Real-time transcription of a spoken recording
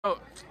Oh.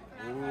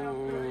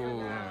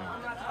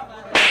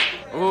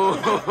 Ooh.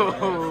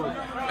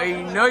 You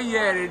know you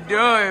had to do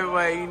it,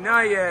 boy. You know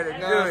you had to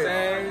do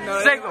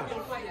it. Shake him.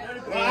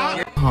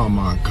 Oh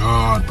my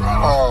God, bro.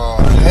 Oh,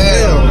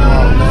 hell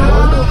no, man.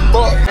 What the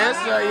fuck? Yes,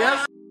 sir.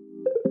 Yes.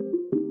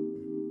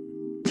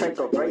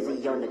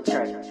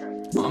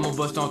 I'ma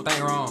bust on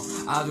thing wrong.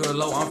 I was real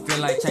low, I'm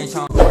feeling like Chain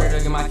Chong. Ready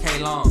to get my K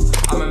long.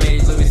 I'ma make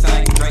these little sound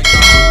like Drake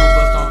song. I'ma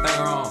bust on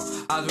thing wrong.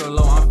 I was real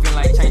low, I'm feeling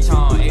like Chain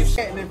Chong.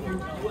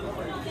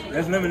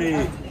 That's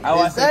lemonade.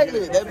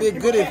 Exactly. That be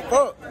good as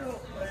fuck.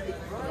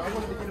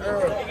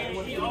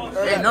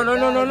 Hey, no.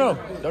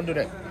 Don't do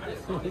that.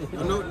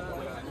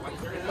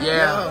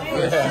 Yeah.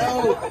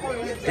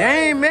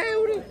 Dang, man.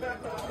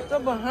 What's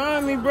up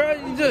behind me, bro?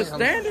 You just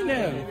standing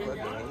there.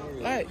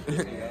 Like,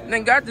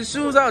 then got the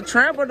shoes out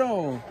trampled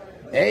on.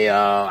 Hey, yo.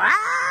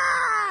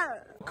 Ah!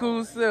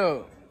 Cool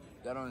self.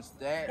 Got on the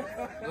stack.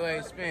 Go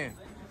ahead, spin.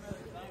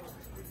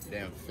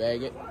 Damn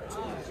faggot.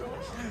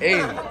 Hey,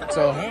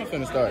 so how I'm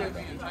finna start?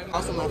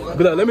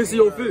 Be like, let me see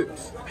your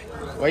fits.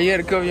 Why you had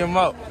to cover your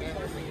mouth?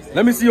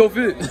 Let me see your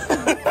fits.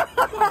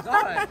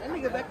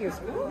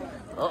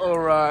 Uh-oh,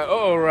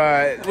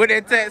 Rod. What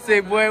that tat say,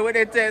 boy? What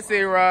that tat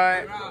say,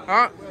 Rod?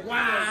 Huh?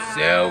 Wow.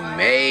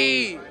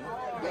 Self-made.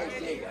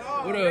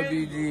 What up,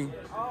 BG?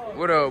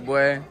 What up,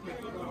 boy?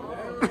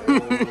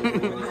 Come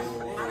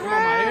on,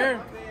 my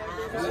hair.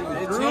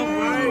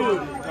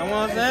 Come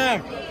on,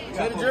 Sam.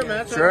 Say the drip,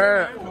 man.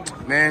 Drip.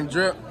 Man,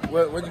 drip.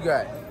 What you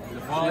got?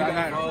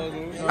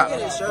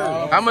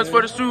 How much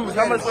for the shoes?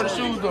 How much for the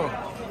shoes, though?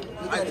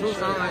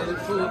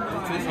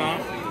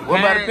 What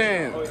about the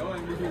pants?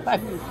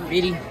 Like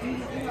 50.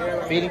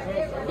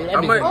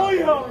 How much?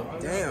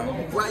 Damn.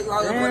 Why you all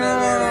up on that,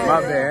 man?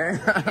 My bad.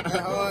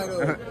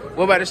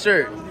 What about the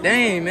shirt?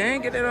 Dang,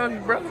 man. Get that off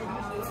your brother.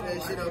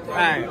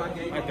 Alright,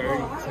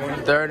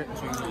 30. 30.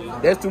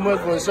 That's too much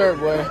for a shirt,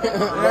 boy.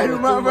 That's too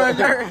much.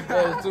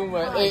 That's too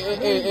much.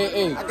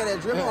 Hey. I got that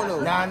drip on though.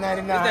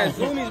 $9.99. That's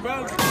Zoomies,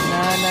 bro.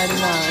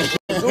 $9.99.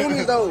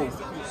 Zoomies though.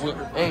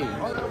 Hey.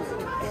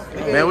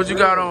 Man, what you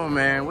got on,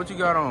 man? What you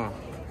got on?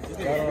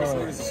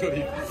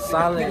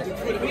 Solid.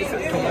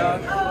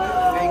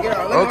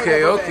 Okay.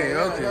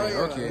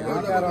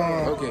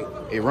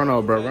 Hey, run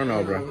over, bro. Them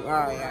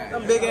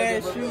big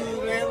ass shoes,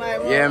 man.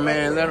 Like, Yeah,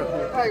 man. Let him.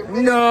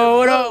 No,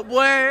 what up,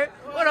 boy?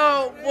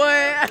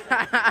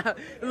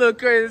 Look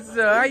crazy,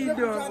 sir. How you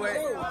doing, boy?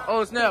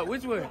 Oh, snap.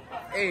 Which one?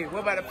 Hey,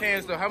 what about the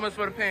pants, though? How much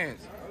for the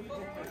pants?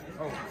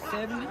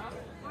 70,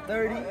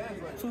 30,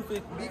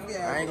 250.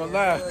 I ain't gonna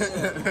lie.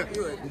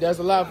 That's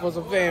a lot for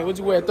some fans. What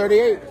you wear,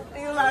 38?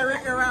 you like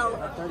Rick around.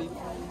 30.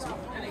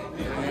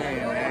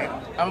 Man.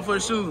 How much for the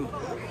shoes?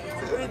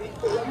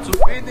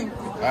 250.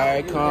 All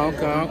right, come.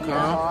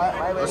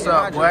 What's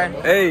up, boy?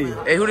 Hey,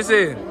 Hey, who this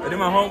is? this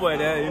my homeboy,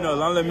 that, you know,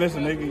 long live Mr.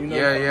 Nigga, you know.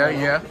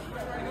 Yeah.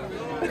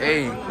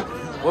 Hey,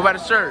 what about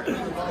the shirt?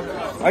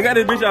 I got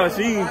this bitch out of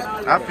Shein.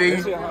 I feel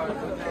you.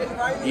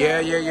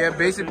 Yeah.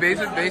 Basic.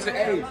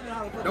 Hey,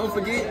 Don't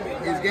forget,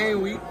 it's game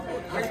week.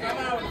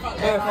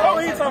 Oh,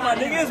 he talking about,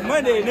 nigga, it's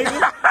Monday,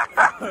 nigga.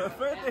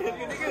 First day,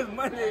 nigga, it's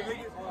Monday,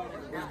 nigga.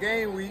 It's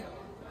game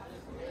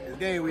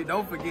week.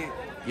 Don't forget.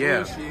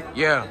 Bullshit.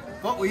 Yeah.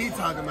 Fuck what he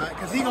talking about,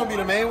 cause he gonna be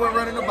the main one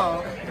running the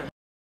ball.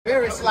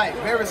 Very slight.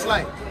 Don't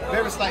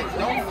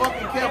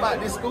fucking care about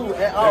this school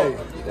at all.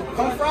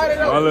 Come Friday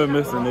though. Long live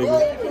Mr.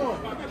 Nigga. Nigga.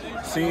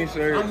 Shein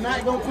shirt. I'm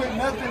not gonna put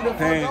nothing the fuck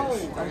Pants. on.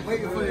 I'm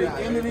waiting for the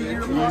end of the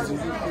year. What's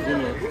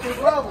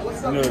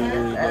up?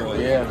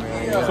 Yeah,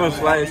 man. Some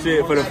slight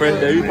shit for the first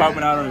day. We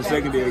popping out on the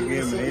second day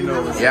again, man. You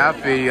know what's Yeah, I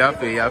feel you.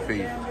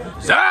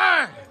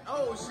 Son!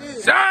 Oh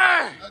shit.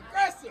 Son!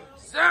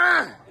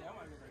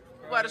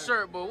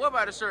 Aggressive. What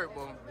about the shirt,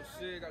 boy?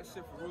 shit. Got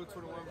shit for Rule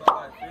 21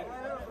 about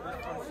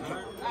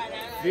like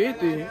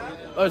 50?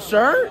 A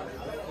shirt?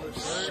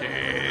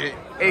 Shit.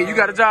 Hey, you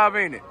got a job,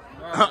 ain't it?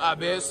 I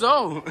bet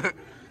so. What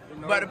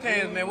about the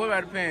pants, man? What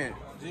about the pants?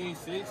 Jeans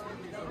 60.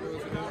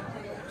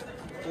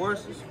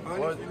 Forces. I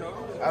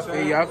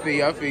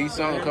feel you.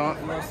 Something, come.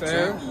 You know what I'm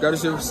saying? Got a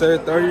shit for Sarah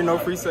 30, no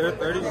free Sarah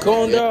 30.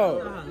 Calm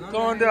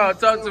down.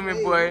 Talk to me,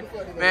 boy.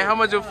 Man, how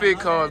much your fit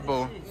cost,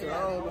 boy?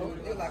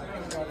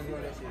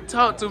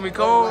 Talk to me,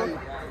 Cole.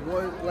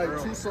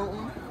 Like 2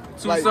 something.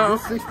 2 like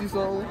something? 60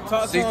 something.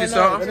 60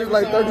 something? And it's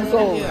like 30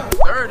 something.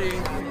 30?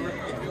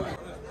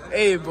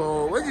 Hey,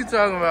 boy, what you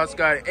talking about,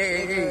 Scotty?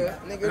 Hey.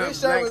 Nigga,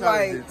 this shirt was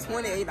like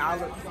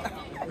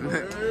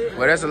 $28.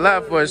 Well, that's a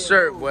lot for a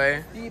shirt,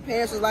 boy. These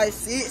pants was like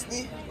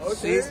 60.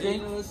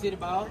 60?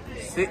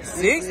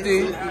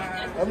 60?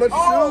 How Oh, much shoes?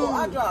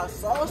 I dropped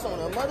sauce on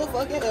a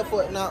motherfucking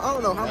airport. Now, I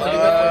don't know how much it was.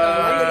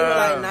 I'm gonna do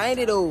like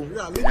 90 though.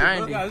 90.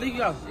 Yeah, lick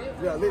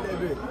that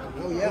bitch.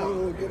 Oh,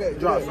 yeah. Get that.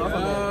 Drop sauce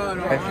on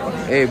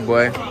that. Hey,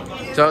 boy,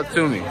 talk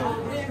to me.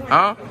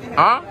 Huh?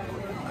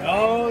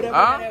 Oh,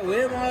 that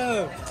whip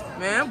up.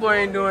 Man, that boy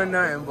ain't doing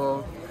nothing,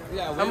 boy.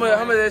 How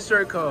much that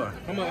shirt cost?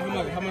 How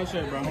much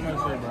shirt, bro?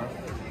 20,000?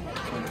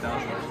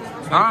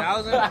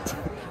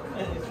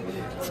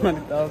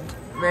 20,000.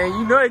 Man,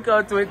 you know it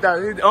cost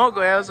 20,000. His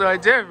uncle asked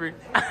Jeffrey.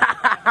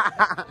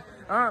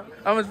 Huh?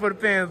 How much for the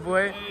pants,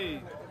 boy?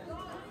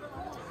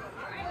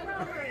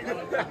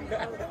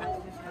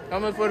 How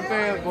much for the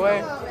pants,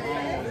 boy?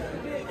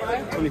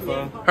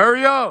 25.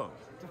 Hurry up.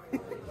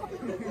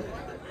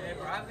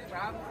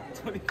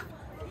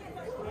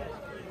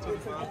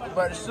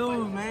 But the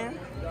shoes, man.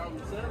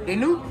 They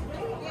new?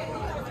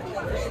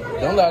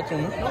 Don't lie to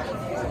me.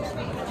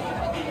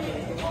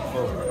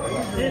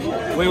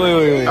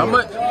 Wait. How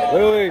much?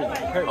 Wait.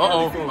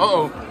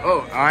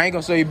 Oh, I ain't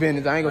gonna show you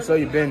business.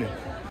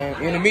 And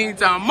in the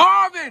meantime,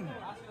 Marvin!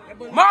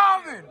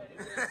 Marvin,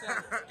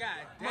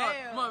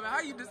 how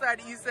you decide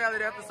to eat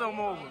salad after some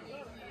over?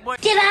 Boy,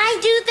 Did I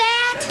do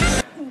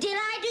that? Did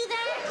I do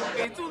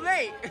that? it's too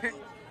late.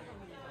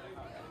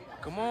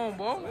 Come on,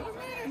 boy.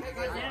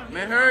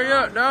 Man, hurry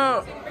up,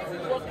 dog.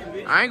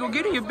 I ain't gonna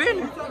get in your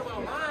business.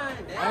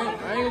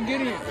 I ain't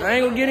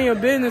gonna get in your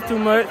business too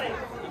much.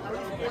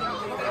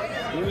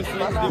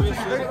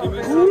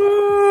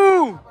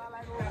 Woo!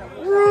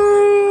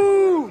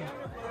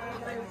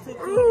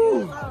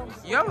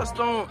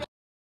 Yellowstone.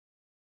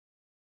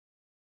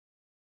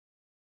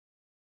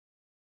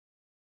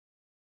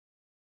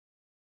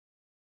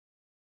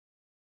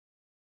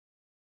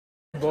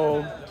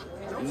 Bowl.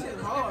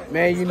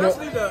 Man, you know.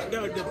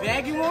 Especially the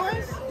baggy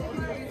ones?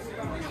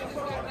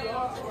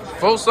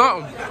 For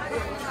something.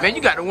 Man,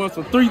 you got the ones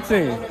for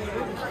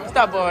 310.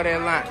 Stop all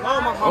that line.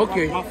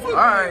 Okay.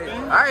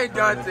 Alright,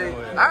 Dante.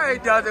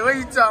 What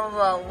you talking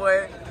about,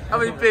 boy? How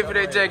much you pay for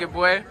that jacket,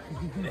 boy?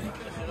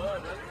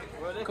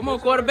 Come on,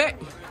 quarterback.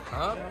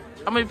 Huh?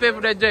 How much you pay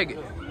for that jacket?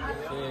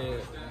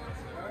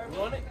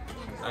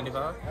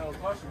 95.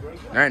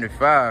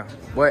 95.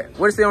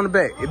 What it say on the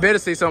back? It better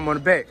say something on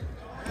the back.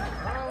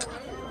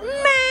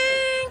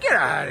 Man, get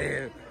out of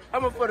here. How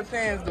much for the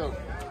pants, though?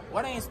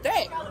 What ain't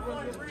stacked?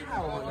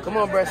 Come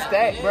on, bro.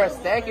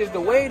 Stack is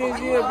the way this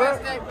year, bro.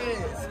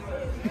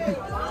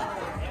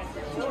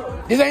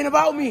 This ain't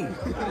about me.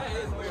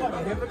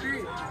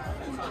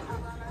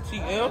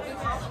 TL?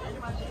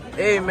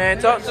 Hey, man,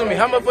 talk to me.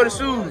 How much for the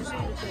shoes?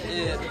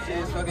 Yeah,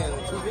 it's fucking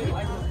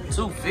 250.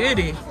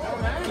 250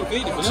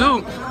 for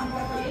Two.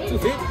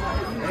 250.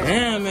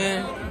 Damn,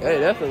 man. Hey,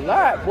 that's a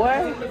lot,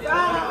 boy.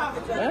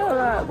 That's a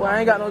lot, boy. I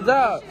ain't got no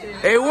job.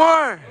 Hey,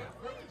 Warren.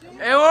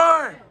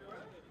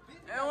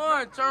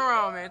 Turn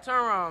around,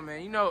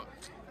 man. You know.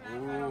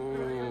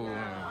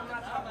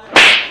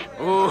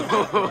 Ooh.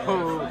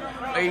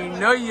 Hey, you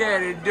know you had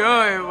to do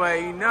it, boy.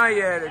 You know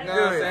you had to do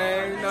it.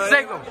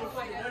 Shake them.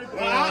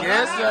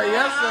 Yes,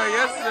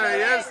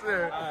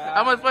 sir.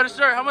 How much for the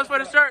shirt?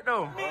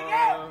 Though?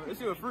 This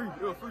shit was free. This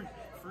shit free.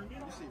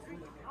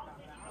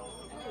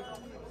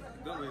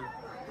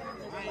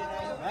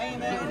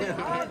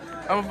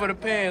 How much for the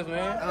pants,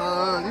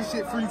 man? This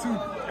shit free too.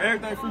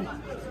 Everything free.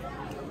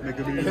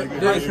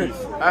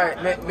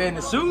 Alright, man,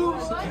 the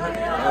shoes?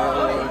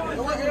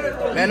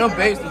 Man, no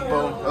bases,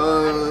 bro.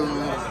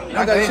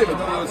 I got shit for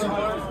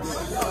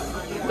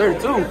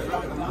 32.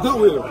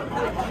 Goodwill.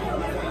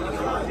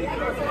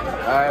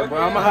 Alright, boy,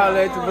 I'ma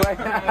holler at you, boy.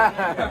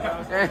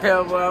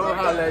 Yeah, boy, I'ma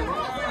holler at you.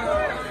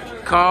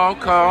 Calm.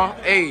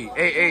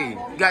 Hey. You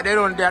got that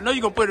on there. I know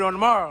you gonna put it on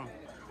tomorrow.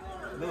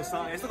 Little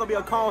son, it's still gonna be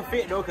a calm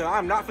fit though, cause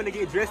I'm not finna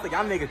get dressed like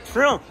I'm nigga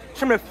trim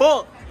and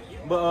fuck.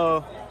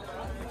 But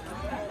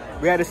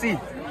we had to see.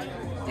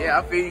 Yeah,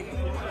 I feel you.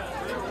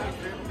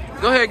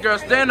 Go ahead, girl.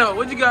 Stand up.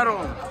 What you got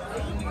on?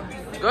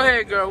 Go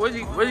ahead, girl. What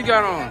you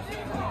got on?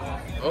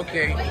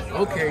 Okay.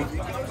 What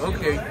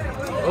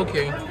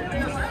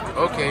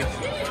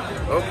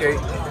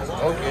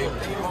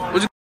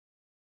you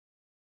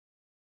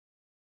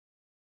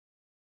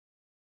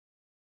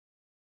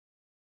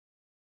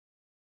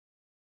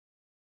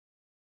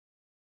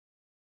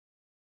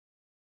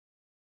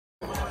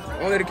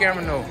Only the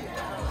camera know.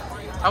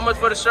 How much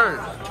for the shirt?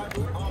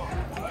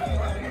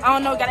 I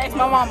don't know, gotta ask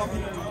my mama.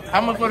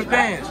 How much for the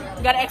pants?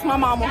 Gotta ask my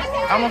mama.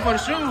 How much for the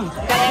shoes?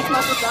 Gotta ask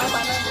my sister. I don't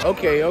know.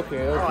 Okay.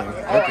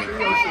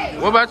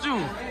 What about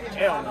you?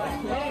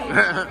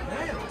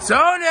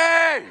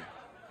 Tony!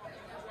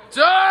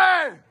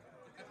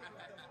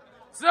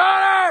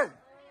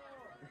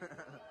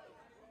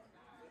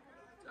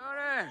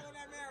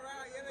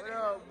 What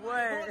up,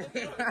 boy?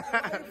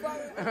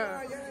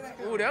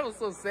 Ooh, that was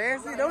so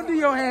sassy. Don't do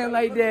your hand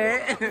like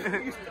that.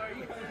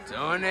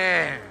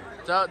 Tony,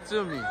 talk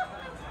to me.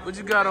 What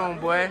you got on,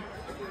 boy?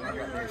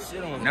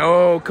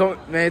 No, come,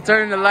 man,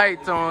 turn the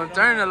lights on.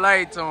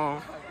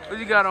 What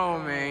you got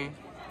on, man?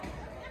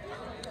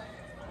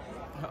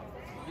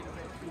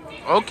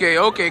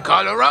 Okay,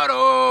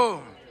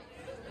 Colorado.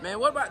 Man,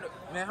 what about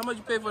man? How much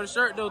you pay for the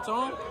shirt though,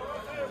 Tom?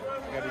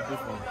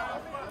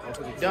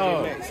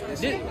 Dog,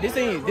 this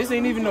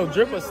ain't even no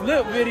drip or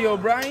slip video,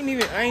 bro. I ain't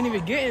even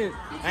get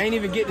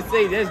to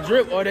say that's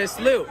drip or that's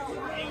slip.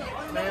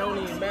 Man, it don't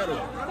even matter.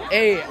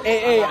 Hey,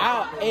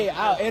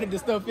 I'll edit the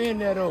stuff in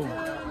there though.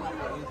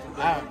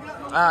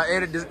 I'll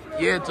edit this.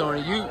 Yeah,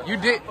 Tony, you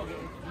did.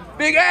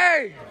 Big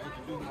A,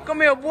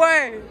 come here,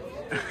 boy.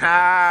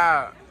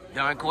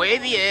 Don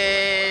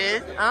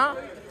Quavius, huh?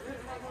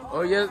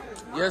 Oh yes,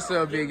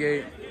 sir, Big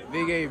A,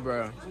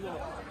 bro.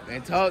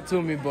 Man, talk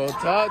to me, bro.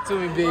 Talk to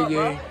me, Big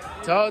A.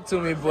 Talk to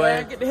me, boy.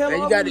 Man, get the hell Man,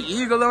 you off got me. the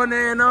eagle on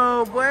there and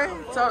all, boy.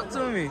 Talk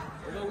to me.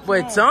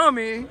 Boy,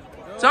 Tommy.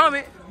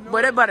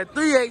 Boy, that about a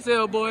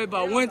 3XL, boy.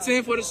 About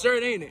 110 for the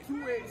shirt, ain't it?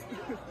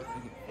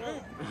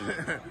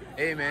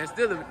 Hey, man,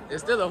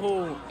 it's still a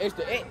whole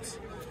extra X.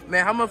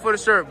 Man, how much for the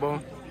shirt,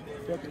 bro?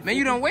 Man,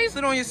 you done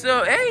wasted on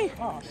yourself. Hey.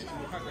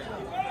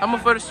 How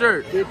much for the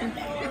shirt? 50.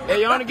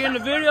 Hey, y'all wanna get in the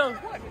video? Y'all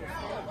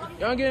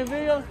wanna get in the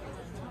video?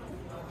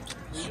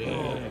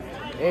 Shit.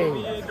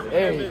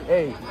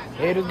 Hey,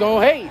 haters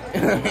gon' hate.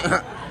 You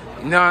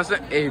know what I'm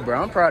saying? Hey,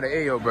 bro, I'm proud of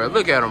Ayo, bro.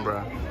 Look at him,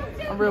 bro.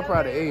 I'm real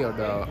proud of Ayo,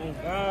 dog.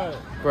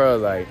 Bro,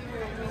 like.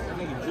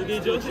 You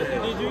did your shit?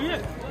 You did you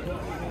yet?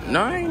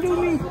 No, I ain't do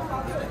me.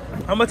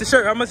 How much the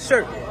shirt? How much the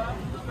shirt?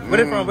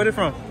 Where it from? Where it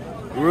from?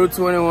 Route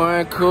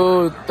 21,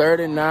 cool,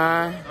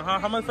 39.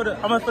 How much for the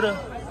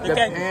The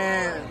khaki?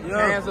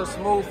 pants are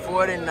smooth,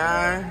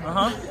 49.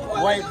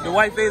 The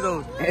white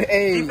Bezos.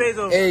 Hey,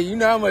 Bezos. hey, you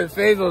know how much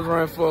Bezos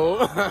run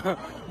for.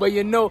 But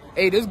you know,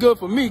 hey, this good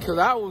for me because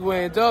I was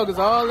wearing joggers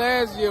all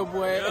last year,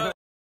 boy.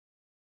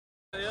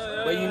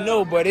 But you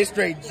know, but it's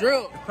straight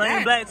drip.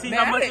 Plain black tee,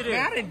 how much it is?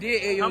 Man, I done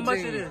did Ayo How much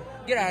jeans. it is?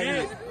 Get out of Yeah,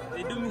 here.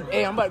 they do me.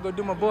 Hey, I'm about to go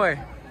do my boy.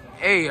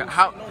 Hey,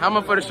 how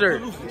much for the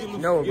shirt?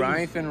 No, bro, I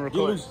ain't finna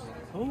record.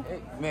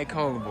 Hey, man,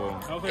 call him, boy.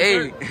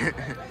 Hey,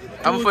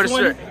 how much for the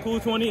shirt? Cool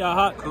 20,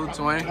 hot. Cool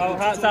 20.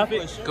 Hot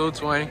topic. Cool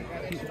 20.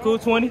 Cool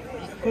 20.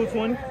 Cool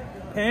 20.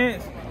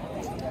 Pants.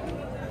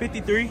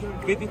 53.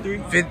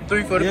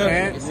 53 for the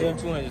pants. Yeah.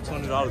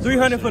 $220.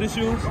 300 for the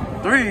shoes.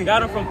 3. Got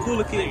them from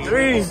Cooler Kid.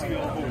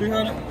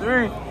 300.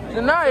 3.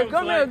 Sanaya,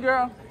 come here,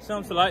 girl.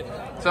 Something like.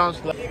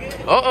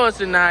 Uh-oh,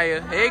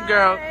 Sanaya. Hey,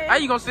 girl. How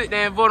you gonna sit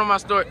there and vote on my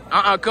story?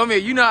 Come here.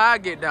 You know how I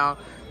get down.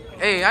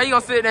 Hey, how you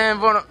gonna sit there and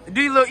vote on...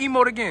 Do your little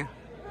emote again.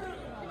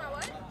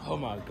 Oh,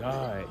 my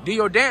God. Do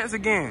your dance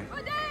again.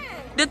 What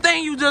dance? The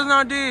thing you just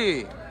now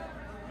did.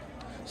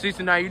 See,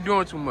 Sanaya, you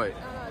doing too much.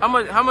 How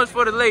much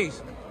for the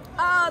lace?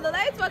 The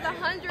lace was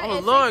 100. Oh,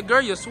 Lord,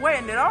 girl, you're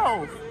sweating it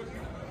off.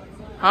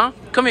 Huh?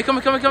 Come here.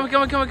 I'm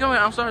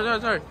sorry.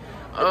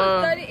 It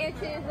was 30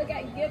 inches. Look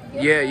at gift.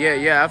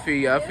 Yeah. I feel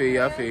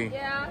you.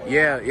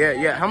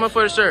 Yeah. How much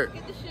for the shirt?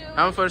 Get the shoe.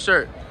 How much for the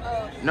shirt?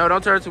 No,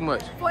 don't turn too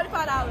much.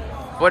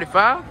 $45.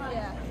 45?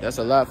 Yeah. That's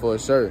a lot for a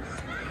shirt.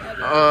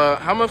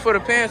 How much for the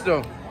pants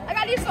though? I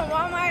got these from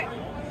Walmart.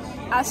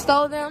 I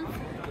stole them.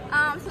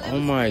 So Oh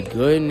my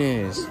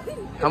goodness.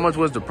 How much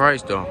was the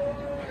price though?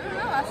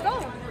 No, I stole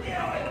them.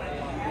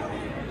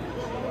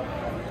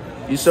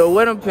 You sold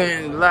what them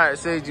pants? A lot. It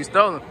says you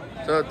stole them.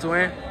 So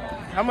twin.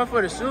 How much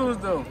for the shoes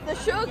though? The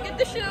shoes. Get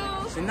the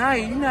shoes. See now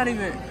you're not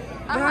even.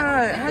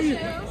 God, how you?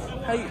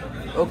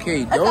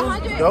 Okay,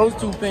 That's those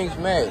two things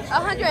match.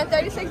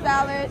 $136.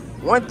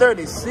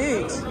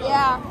 136.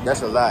 Yeah.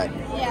 That's a lot.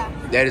 Yeah.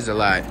 That is a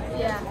lot.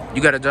 Yeah.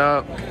 You got a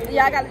job?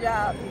 Yeah, I got a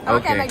job. I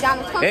work at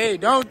McDonald's. Come. Hey,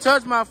 don't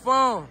touch my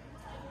phone.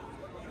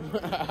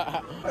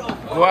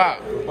 Wow.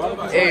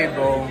 Hey,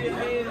 bro.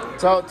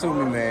 Talk to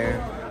me,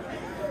 man.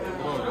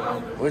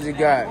 What you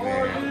got,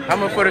 man? How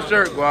much for the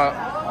shirt, Guap?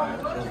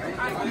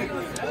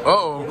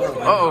 Uh-oh.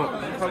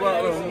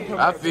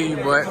 I feel you,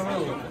 boy.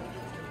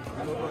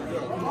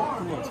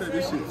 Check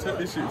this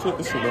shit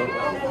out.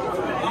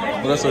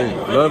 What I say?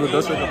 Love it,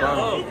 that's at the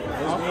bottom.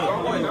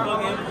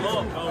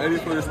 80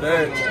 for the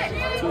stash.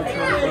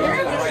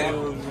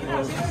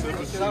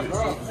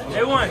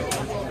 Hey, one.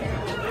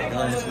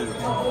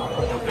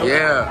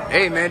 Yeah.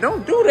 Hey, man,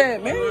 don't do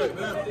that, man.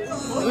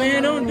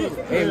 Man, don't do.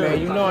 Hey, man,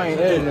 you know I ain't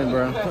editing,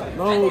 bro.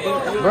 No,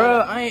 bro,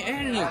 I ain't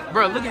editing.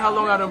 Bro, look at how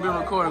long I done been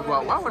recording,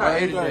 Guap. Why would I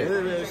edit that?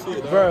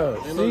 Bro,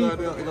 see? You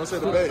gonna say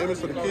the bad image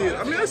for the kid?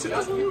 I mean, that's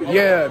what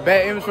Yeah,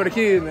 bad image for the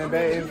kids, man.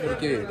 Bad image for the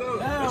kids.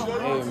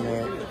 Hey,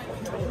 man.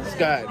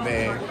 Scott,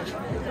 man.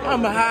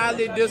 I'm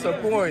highly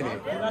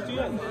disappointed.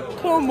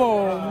 Come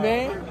on,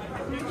 man.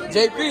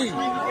 JP.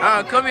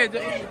 Come here,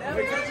 JP.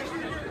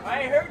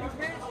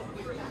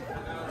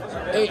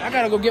 Hey, I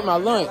gotta go get my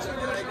lunch.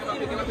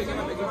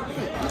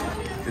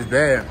 It's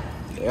bad.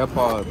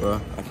 AirPods, bro.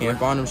 I can't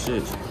find them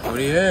shits. Where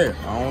they at?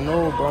 I don't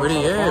know, bro. Where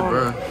they at,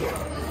 bro?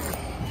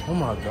 Oh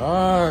my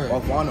God.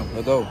 I'll find them.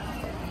 Let's go.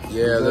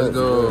 Yeah, let's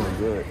go.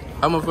 Good.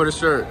 How much for the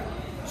shirt?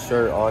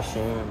 Shirt all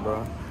Shein,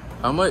 bro.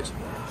 How much?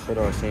 Shirt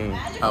all Shein.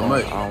 How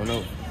much? I don't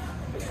know.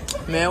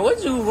 Man,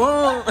 what you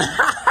want?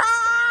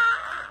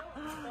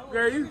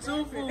 Girl, you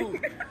too fool.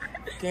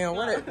 Damn,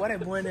 why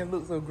that boy in there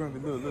look so grumpy?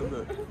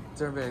 Look.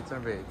 Turn back.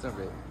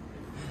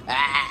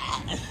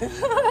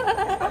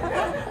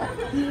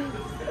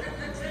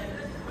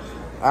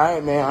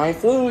 Alright, man, I ain't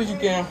fooling with you,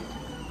 Cam.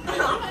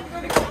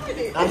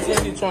 I'm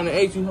simply trying to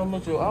ask you how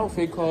much your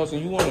outfit costs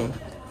and you want to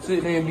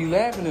sit there and be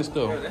laughing and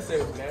stuff.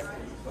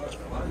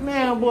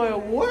 Man, boy,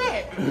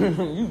 what?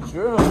 You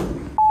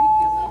drunk.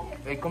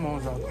 Hey, come on,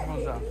 Zach.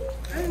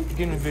 Get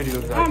in the video,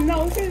 Zach.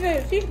 No,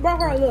 she brought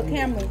her a little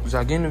camera.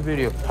 Zach, get in the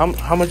video.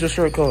 How much your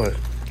shirt cost?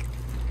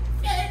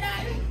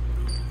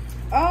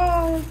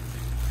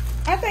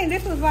 I think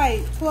this was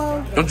like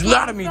 12. Don't you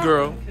lie to me,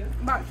 girl.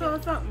 About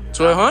 12 something.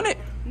 1,200?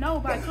 No,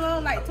 about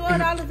 12, like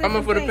 $12. How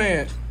much for the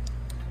pants?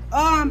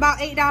 About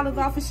 $8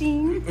 off of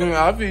Shein.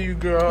 Yeah, I feel you,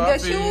 girl. I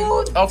The feel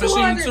you. shoes, Off of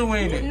Shein 200. too,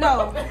 ain't it?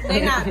 No,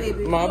 they not,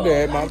 baby. My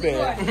bad.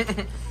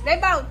 They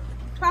about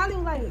probably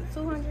like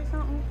 200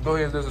 something. Go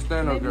ahead, there's a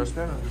stand up, girl.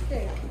 Stand up.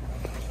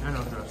 Stand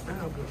up, girl.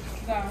 Stand up, girl.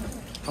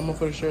 How much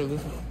for the shirt,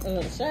 listen?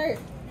 Shirt,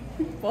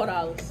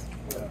 $4.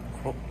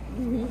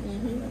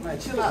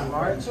 Chill out,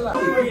 Mark. Chill out.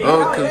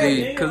 Oh,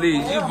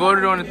 Khalid, you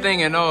voted on the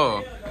thing and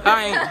all.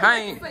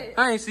 I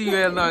ain't see you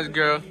at lunch,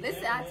 girl.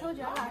 Listen, I told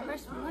you I got fresh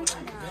from lunch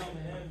now.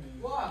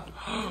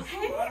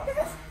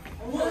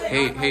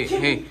 Hey.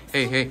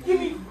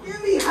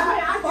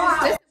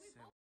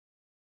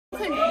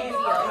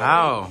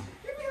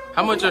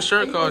 How much your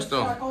shirt cost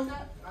though?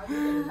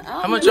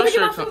 How much your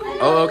shirt cost?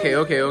 Oh, okay. I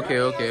got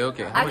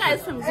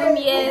some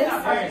Zoomies,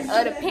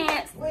 the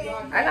pants. I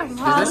got some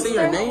Does that say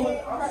your name?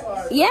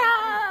 Yeah.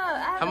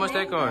 How much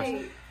that cost?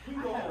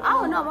 I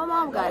don't know. My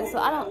mom got it, so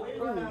I don't.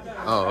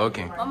 Oh,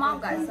 okay. My mom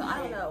got it, so I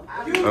don't know.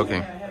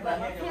 Okay.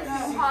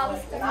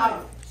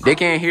 They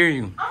can't hear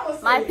you.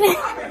 My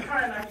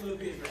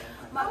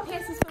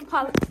pants is from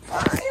Hollister.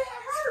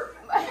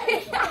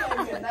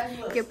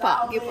 Get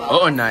pop.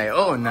 Oh, night.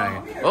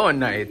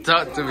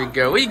 Talk to me,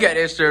 girl. Where you got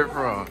that shirt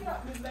from?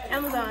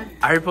 Amazon.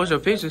 I already posted your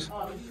pictures.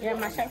 Yeah,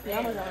 my shirt from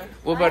Amazon.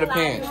 What about the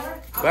pants?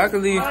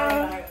 Broccoli.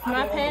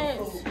 My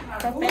pants,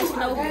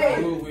 professional.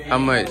 How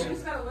much?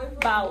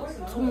 About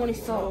 20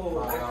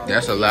 something.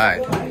 That's a lot.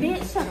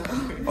 Bitch.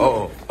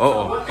 Oh,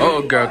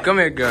 girl. Come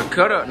here, girl.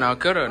 Cut up now. How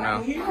come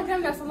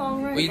that's a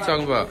long run? What you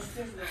talking about?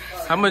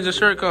 How much the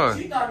shirt cost?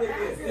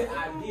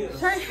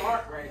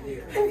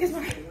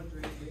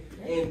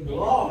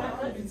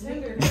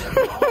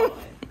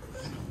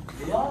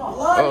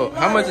 Oh,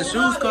 how much the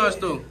shoes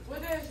cost though?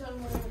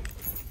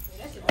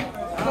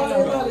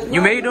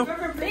 You made them?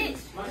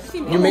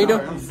 You made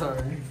them?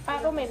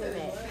 I don't make them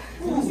that.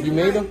 You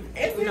made them?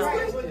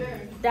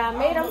 That I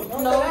made them?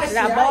 No. That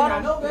I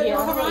bought them? Yeah.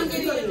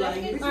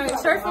 Alright,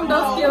 shirt from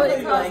Those Skills,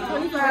 it costs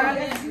 25.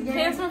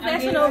 Pants from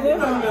Fashion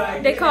Nova,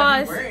 they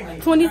cost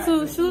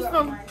 22. Shoes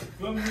from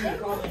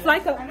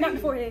Flight Cup, not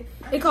Forehead,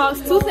 it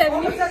costs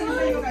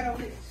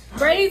 $270.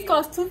 Braids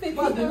cost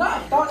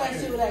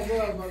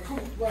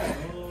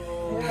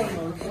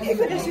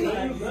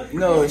 $250.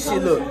 No,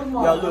 shit, look.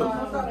 Y'all look.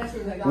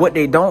 What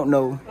they don't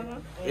know,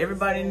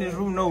 everybody in this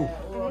room know.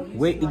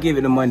 Wait to give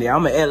it the money.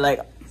 I'ma act like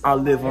I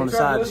live on the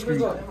side of the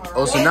street.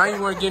 Oh, so now you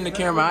want to get in the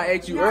camera. I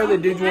asked you earlier,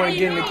 did you want to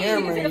get in the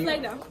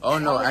camera? Oh,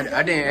 no,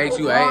 I didn't ask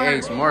you. I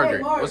asked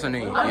Margaret. What's her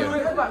name?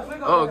 Yeah.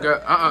 Oh, girl.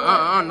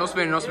 No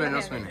spinning.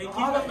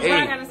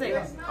 Hey,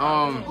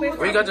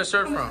 where you got your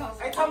shirt from?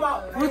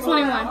 Route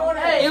 21.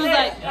 It was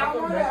like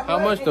How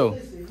much, though?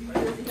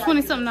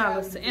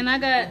 $20-something. And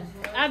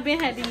I've been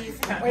had these. These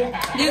probably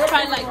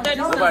like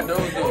 30 What about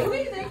those, though?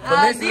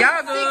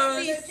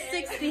 Balenciagas.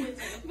 60.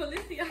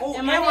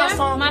 And my hair was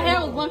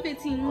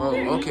 $115. Oh,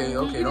 okay.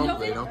 Don't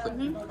play. Wait, man,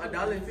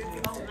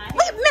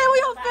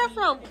 where y'all that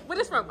from? Where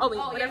this from? Oh, wait,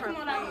 where that from?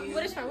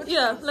 What is from?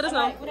 Yeah, let us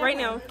know right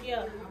now.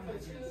 Yeah.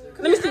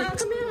 Let me see.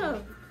 Come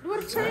here.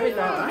 What a chain.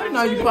 I didn't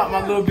know you popped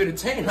my little bit of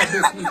chain. I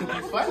just need to be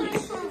funny.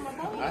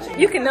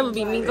 You can never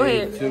beat me. Go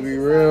ahead. To be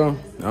real,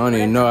 I don't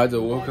even know. I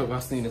just woke up. I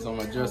seen this on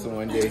my dresser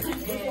one day.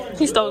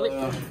 He stole it.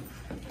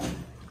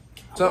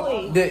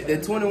 So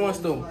the 21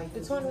 store.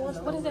 The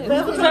 21? What is that?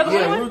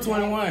 Yeah, Route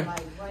 21.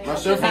 My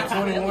shirt from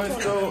 21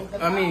 store.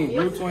 I mean,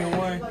 Route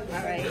 21.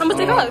 How much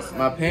it cost?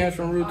 My pants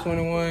from Route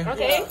 21.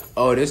 Okay.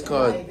 Oh, this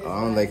called.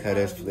 I don't like how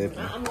that's flipping.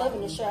 I'm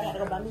loving this shirt. I gotta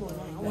go buy me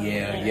one now.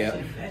 Yeah.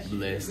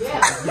 Blessed.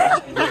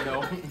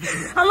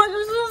 How much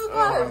was this?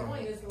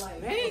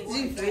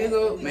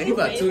 Man, he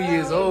about 2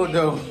 years old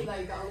though.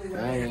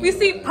 We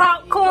see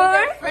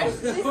popcorn.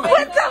 With the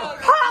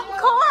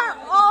popcorn.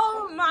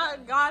 Oh my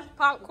gosh,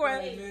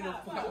 popcorn. They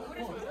not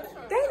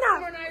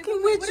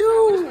fucking with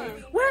you.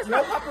 Where's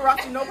No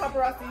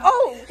paparazzi.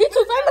 Oh, he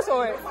too famous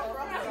for it.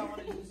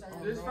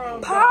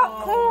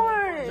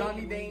 Popcorn.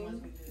 Johnny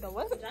Dane. The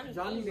what?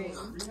 Johnny Dane.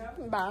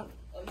 Bye.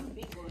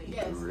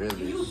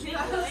 Really?